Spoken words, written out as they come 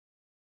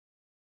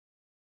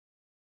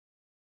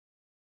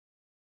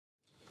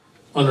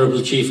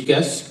Honorable Chief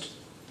Guest,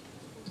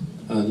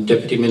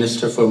 Deputy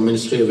Minister for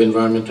Ministry of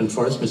Environment and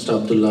Forest, Mr.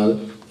 Abdullah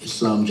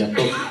Islam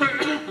Jacob,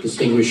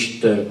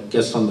 distinguished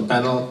guests on the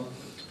panel,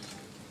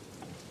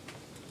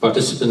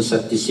 participants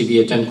at the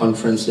CBA10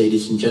 conference,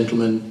 ladies and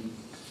gentlemen.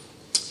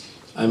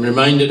 I'm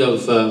reminded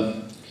of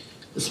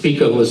a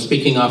speaker who was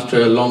speaking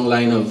after a long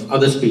line of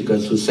other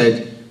speakers who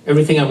said,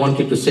 everything I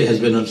wanted to say has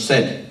been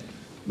said,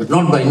 but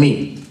not by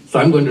me, so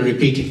I'm going to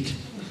repeat it.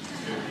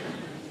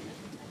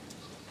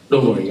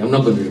 Don't worry, I'm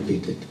not going to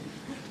repeat it.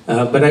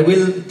 But I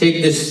will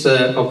take this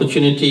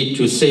opportunity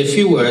to say a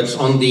few words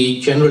on the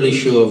general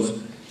issue of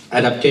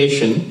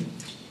adaptation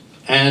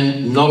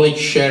and knowledge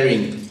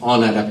sharing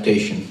on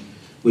adaptation,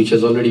 which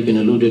has already been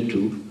alluded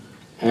to,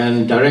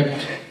 and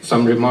direct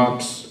some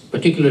remarks,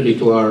 particularly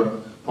to our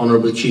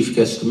Honorable Chief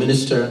Guest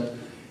Minister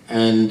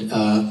and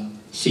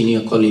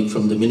senior colleague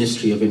from the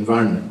Ministry of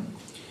Environment.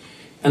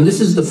 And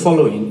this is the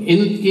following.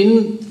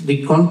 In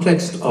the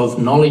context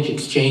of knowledge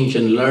exchange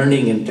and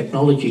learning and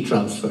technology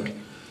transfer,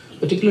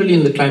 particularly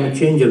in the climate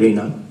change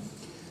arena,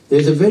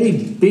 there's a very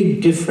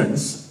big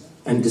difference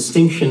and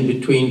distinction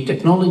between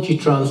technology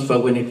transfer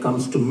when it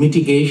comes to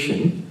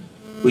mitigation,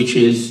 which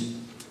is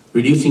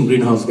reducing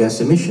greenhouse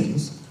gas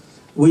emissions,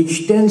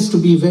 which tends to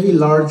be very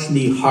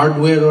largely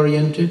hardware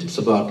oriented. It's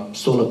about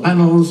solar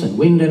panels and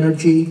wind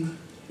energy.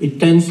 It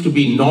tends to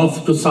be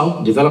north to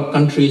south. Developed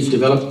countries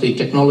develop the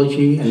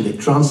technology and they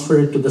transfer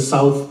it to the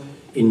south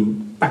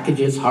in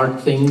packages, hard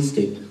things.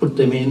 They put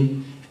them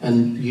in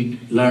and you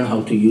learn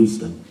how to use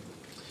them.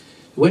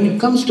 When it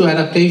comes to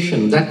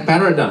adaptation, that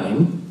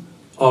paradigm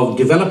of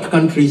developed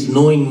countries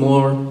knowing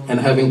more and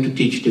having to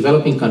teach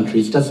developing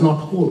countries does not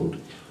hold.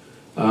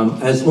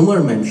 As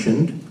Umar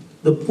mentioned,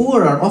 the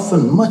poor are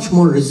often much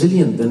more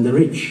resilient than the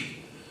rich.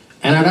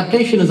 And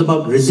adaptation is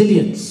about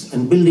resilience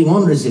and building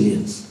on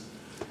resilience.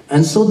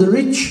 And so the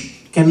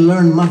rich can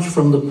learn much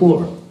from the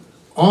poor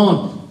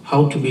on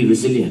how to be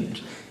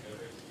resilient.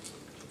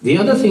 The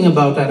other thing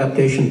about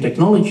adaptation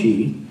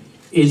technology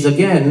is,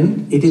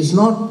 again, it is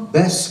not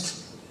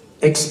best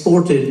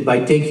exported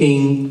by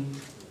taking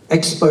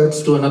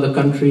experts to another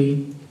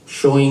country,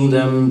 showing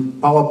them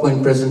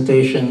PowerPoint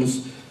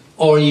presentations,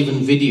 or even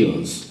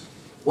videos.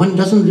 One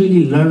doesn't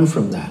really learn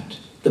from that.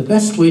 The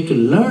best way to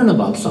learn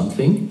about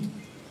something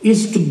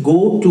is to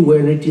go to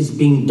where it is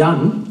being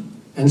done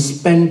and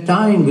spend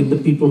time with the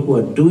people who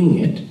are doing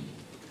it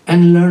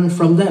and learn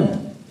from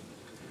them.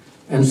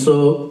 And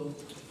so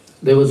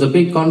there was a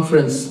big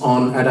conference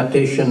on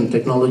adaptation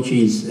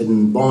technologies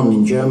in Bonn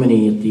in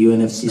Germany at the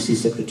UNFCCC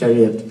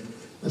Secretariat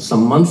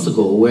some months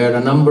ago, where a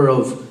number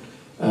of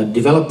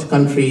developed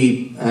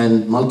country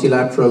and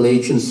multilateral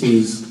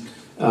agencies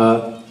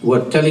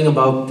were telling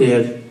about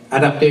their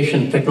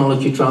adaptation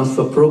technology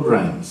transfer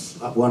programs,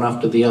 one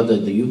after the other,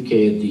 the UK,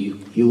 the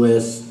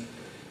US,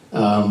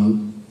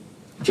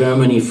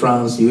 Germany,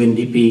 France,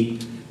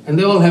 UNDP, and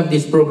they all have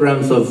these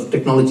programs of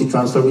technology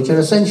transfer, which are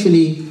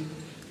essentially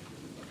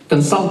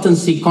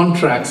consultancy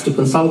contracts to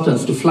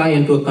consultants to fly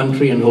into a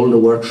country and hold a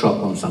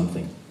workshop on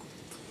something.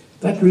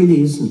 That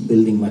really isn't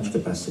building much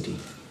capacity.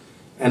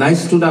 And I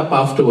stood up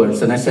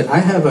afterwards and I said, I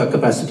have a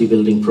capacity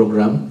building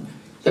program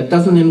that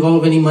doesn't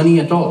involve any money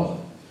at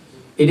all.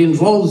 It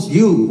involves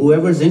you,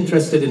 whoever's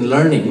interested in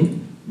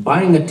learning,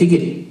 buying a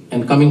ticket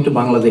and coming to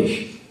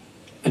Bangladesh.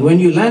 And when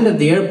you land at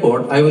the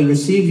airport, I will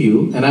receive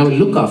you and I will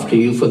look after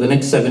you for the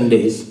next 7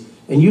 days.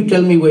 And you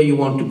tell me where you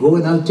want to go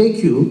and I'll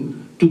take you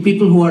to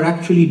people who are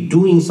actually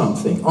doing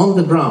something on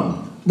the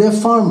ground. They're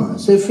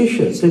farmers, they're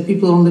fishers, they're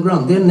people on the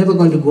ground. They're never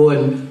going to go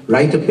and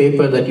write a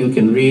paper that you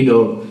can read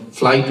or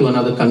fly to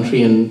another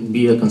country and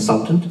be a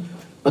consultant.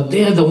 But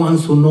they're the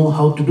ones who know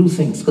how to do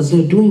things because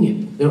they're doing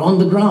it. They're on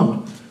the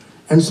ground.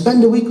 And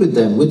spend a week with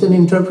them, with an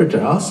interpreter,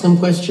 ask them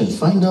questions,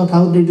 find out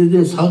how they do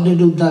this, how they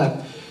do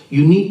that.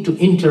 You need to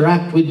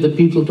interact with the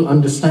people to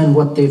understand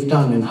what they've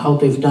done and how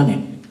they've done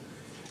it.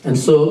 And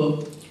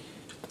so,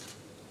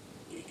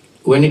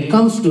 when it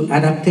comes to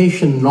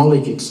adaptation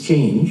knowledge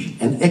exchange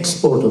and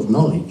export of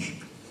knowledge,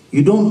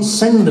 you don't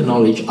send the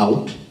knowledge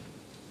out,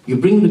 you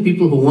bring the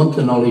people who want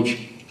the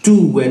knowledge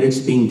to where it's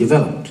being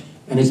developed.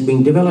 And it's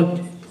being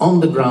developed on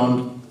the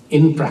ground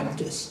in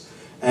practice.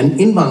 And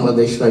in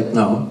Bangladesh right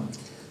now,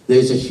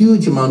 there's a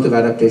huge amount of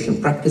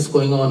adaptation practice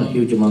going on, a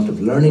huge amount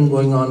of learning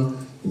going on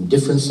in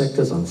different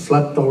sectors on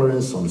flood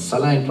tolerance, on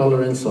saline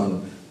tolerance,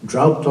 on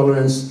drought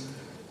tolerance,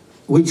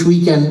 which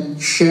we can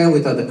share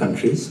with other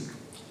countries.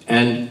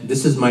 And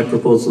this is my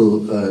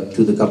proposal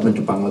to the government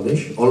of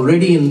Bangladesh.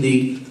 Already in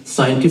the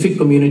scientific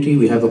community,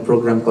 we have a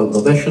program called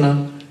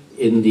Gobeshona.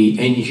 In the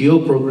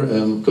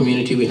NGO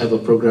community, we have a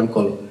program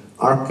called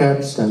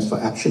ARCAD, stands for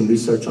Action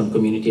Research on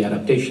Community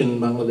Adaptation in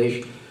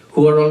Bangladesh,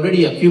 who are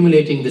already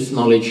accumulating this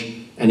knowledge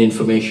and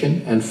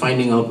information and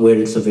finding out where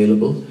it's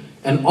available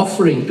and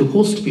offering to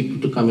host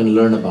people to come and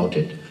learn about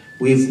it.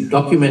 We've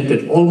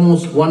documented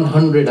almost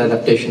 100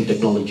 adaptation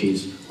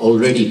technologies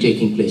already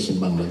taking place in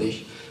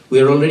Bangladesh. We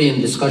are already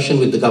in discussion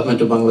with the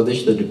government of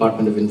Bangladesh, the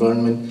Department of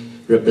Environment,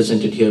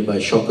 represented here by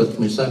Shaukat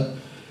Mirza,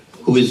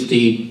 who is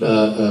the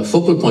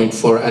focal point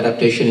for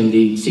adaptation in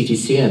the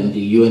CTCN,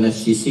 the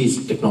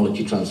UNFCCC's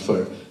technology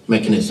transfer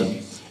mechanism.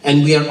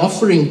 And we are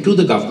offering to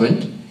the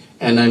government,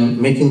 and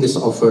I'm making this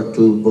offer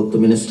to both the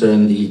Minister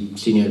and the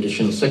Senior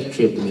Additional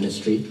Secretary of the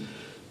Ministry,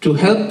 to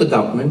help the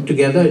government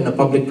together in a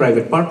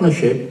public-private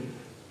partnership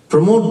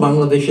promote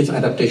Bangladesh's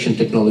adaptation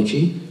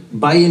technology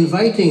by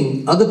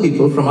inviting other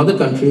people from other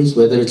countries,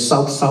 whether it's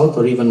South-South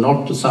or even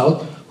North to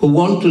South, who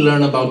want to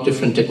learn about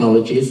different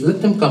technologies.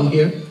 Let them come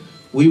here.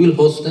 We will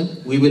host them.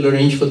 We will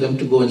arrange for them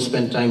to go and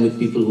spend time with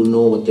people who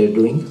know what they're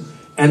doing.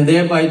 And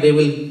thereby they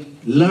will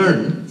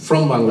learn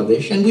from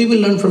Bangladesh and we will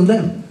learn from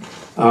them.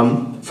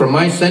 From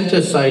my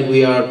center side,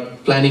 we are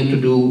planning to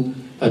do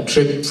a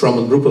trip from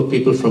a group of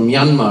people from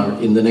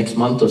Myanmar in the next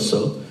month or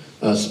so,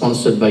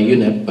 sponsored by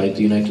UNEP, by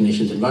the United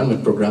Nations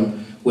Environment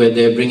Programme, where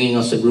they're bringing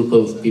us a group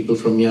of people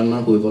from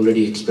Myanmar who have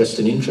already expressed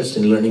an interest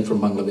in learning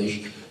from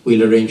Bangladesh.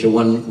 We'll arrange a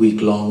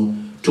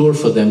one-week-long tour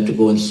for them to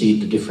go and see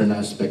the different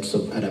aspects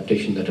of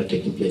adaptation that are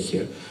taking place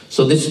here.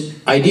 So this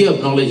idea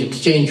of knowledge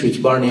exchange,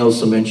 which Barney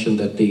also mentioned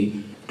that the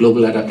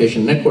Global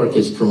Adaptation Network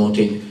is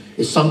promoting,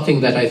 is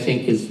something that I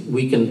think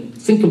we can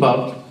think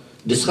about,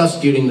 discuss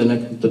during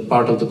the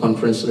part of the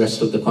conference, the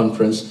rest of the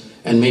conference,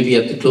 and maybe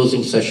at the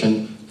closing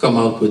session, come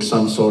out with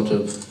some sort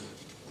of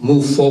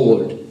move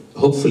forward,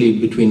 hopefully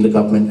between the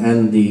government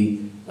and the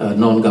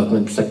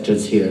non-government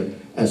sectors here,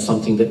 as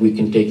something that we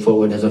can take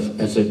forward as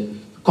a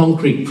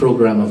concrete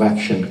program of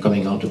action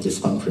coming out of this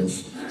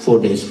conference 4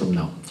 days from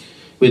now.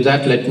 With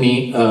that, let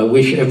me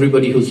wish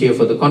everybody who's here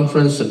for the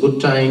conference a good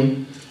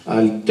time.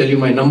 I'll tell you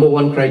my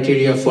 #1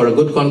 criteria for a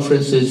good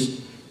conference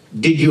is,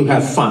 did you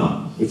have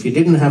fun? If you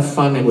didn't have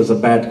fun, it was a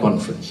bad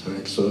conference. All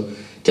right? So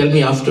tell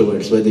me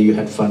afterwards whether you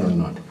had fun or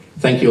not.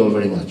 Thank you all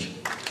very much.